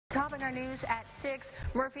Topping our news at 6,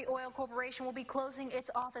 Murphy Oil Corporation will be closing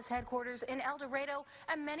its office headquarters in El Dorado,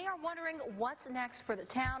 and many are wondering what's next for the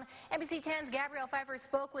town. NBC 10's Gabrielle Pfeiffer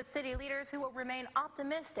spoke with city leaders who will remain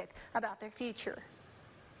optimistic about their future.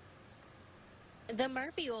 The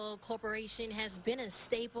Murphy Oil Corporation has been a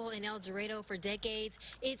staple in El Dorado for decades.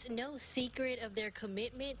 It's no secret of their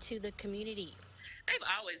commitment to the community. They've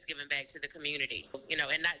always given back to the community,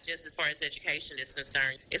 and not just as far as education is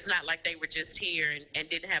concerned. It's not like they were just here and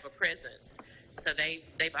didn't have a presence. So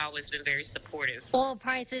they've always been very supportive. Oil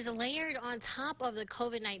prices layered on top of the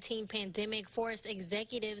COVID-19 pandemic forced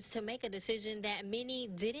executives to make a decision that many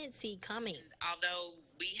didn't see coming. Although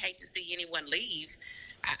we hate to see anyone leave,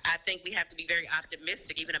 I think we have to be very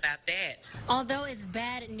optimistic even about that. Although it's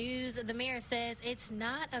bad news, the mayor says it's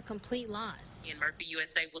not a complete loss. And Murphy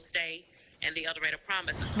USA will stay, and the El Dorado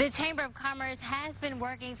Promise. The Chamber of Commerce has been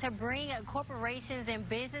working to bring corporations and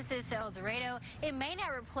businesses to El Dorado. It may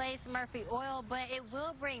not replace Murphy Oil, but it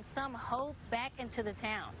will bring some hope back into the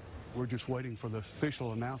town. We're just waiting for the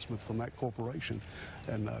official announcement from that corporation,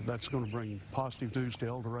 and that's going to bring positive news to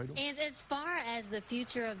El Dorado. And as far as the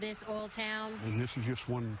future of this oil town, and this is just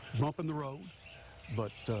one bump in the road,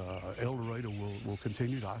 but El Dorado will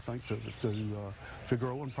continue, I think, to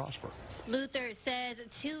grow and prosper. Luther says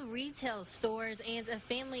 2 retail stores and a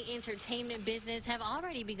family entertainment business have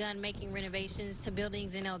already begun making renovations to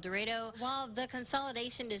buildings in El Dorado. While the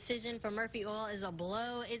consolidation decision for Murphy Oil is a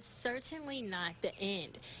blow, it's certainly not the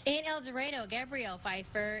end. In El Dorado, Gabrielle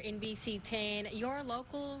Pfeiffer, NBC 10, your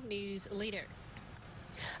local news leader.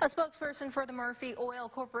 A spokesperson for the Murphy Oil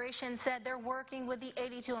Corporation said they're working with the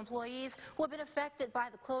 82 employees who have been affected by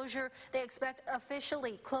the closure. They expect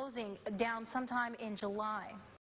officially closing down sometime in July.